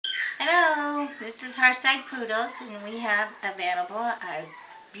Hello, this is Hearthside Poodles, and we have available a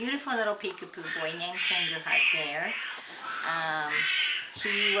beautiful little Pekapoo boy named Tenderheart there.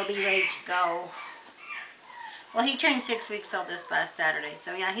 He will be ready to go. Well, he turned 6 weeks old this last Saturday,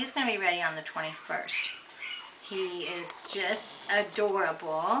 so yeah, he's going to be ready on the 21st. He is just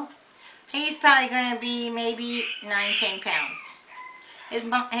adorable. He's probably going to be maybe 9-10 pounds. His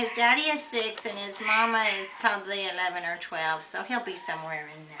daddy is 6 and his mama is probably 11 or 12, so he'll be somewhere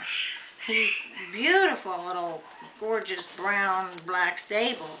in there. He's beautiful, little gorgeous brown black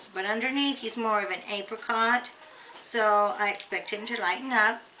sable, but underneath he's more of an apricot, so I expect him to lighten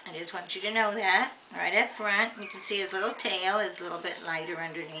up. I just want you to know that. Right up front, you can see his little tail is a little bit lighter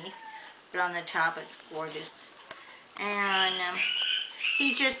underneath, but on the top it's gorgeous. And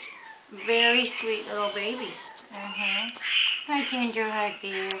he's just very sweet little baby. Hi, Tenderheart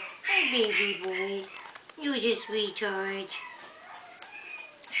Bear. Hi, baby boy. You're a sweetheart.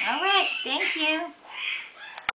 All right, thank you.